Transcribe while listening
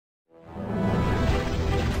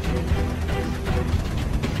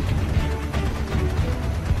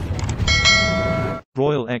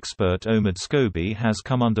Royal expert Omid Scobie has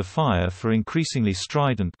come under fire for increasingly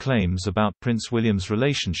strident claims about Prince William's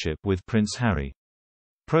relationship with Prince Harry.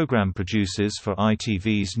 Programme producers for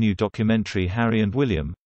ITV's new documentary Harry and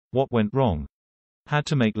William: What Went Wrong? Had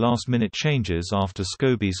to make last-minute changes after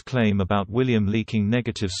Scobie's claim about William leaking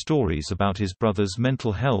negative stories about his brother's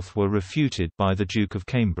mental health were refuted by the Duke of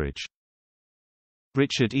Cambridge.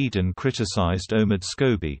 Richard Eden criticised Omid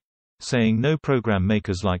Scobie, saying no programme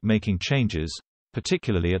makers like making changes,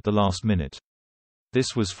 particularly at the last minute.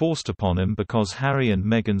 This was forced upon him because Harry and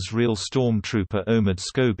Meghan's real stormtrooper Omid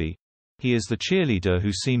Scobie, he is the cheerleader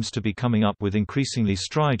who seems to be coming up with increasingly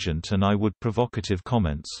strident and provocative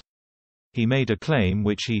comments. He made a claim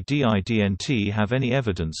which he didn't have any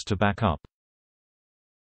evidence to back up.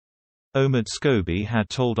 Omid Scobie had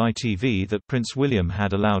told ITV that Prince William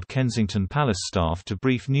had allowed Kensington Palace staff to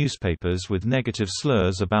brief newspapers with negative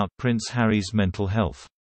slurs about Prince Harry's mental health.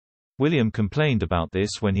 William complained about this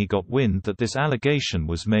when he got wind that this allegation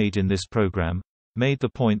was made in this programme, made the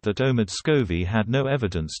point that Omid Scobie had no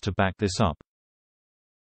evidence to back this up.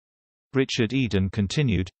 Richard Eden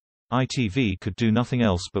continued, ITV could do nothing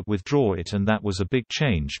else but withdraw it, and that was a big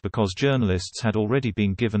change because journalists had already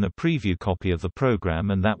been given a preview copy of the programme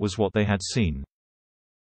and that was what they had seen.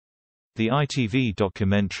 The ITV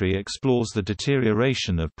documentary explores the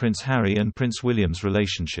deterioration of Prince Harry and Prince William's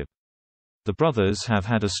relationship. The brothers have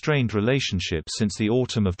had a strained relationship since the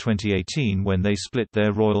autumn of 2018 when they split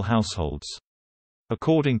their royal households.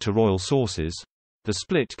 According to royal sources, the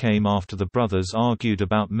split came after the brothers argued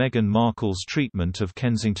about Meghan Markle's treatment of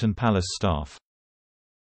Kensington Palace staff.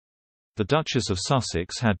 The Duchess of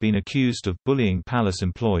Sussex had been accused of bullying palace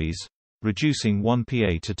employees, reducing one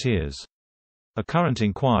PA to tears. A current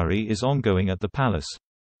inquiry is ongoing at the palace,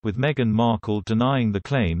 with Meghan Markle denying the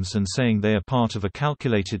claims and saying they are part of a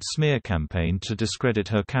calculated smear campaign to discredit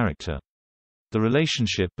her character. The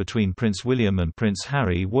relationship between Prince William and Prince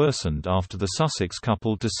Harry worsened after the Sussex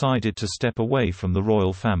couple decided to step away from the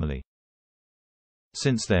royal family.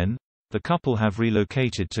 Since then, the couple have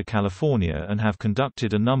relocated to California and have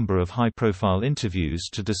conducted a number of high-profile interviews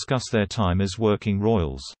to discuss their time as working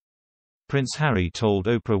royals. Prince Harry told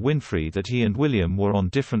Oprah Winfrey that he and William were on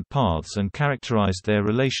different paths and characterized their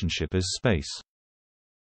relationship as space.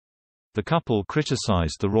 The couple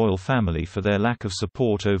criticized the royal family for their lack of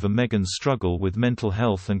support over Meghan's struggle with mental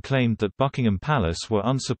health and claimed that Buckingham Palace were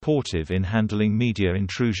unsupportive in handling media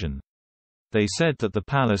intrusion. They said that the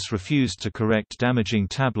palace refused to correct damaging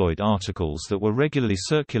tabloid articles that were regularly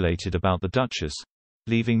circulated about the Duchess,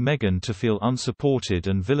 leaving Meghan to feel unsupported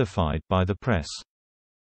and vilified by the press.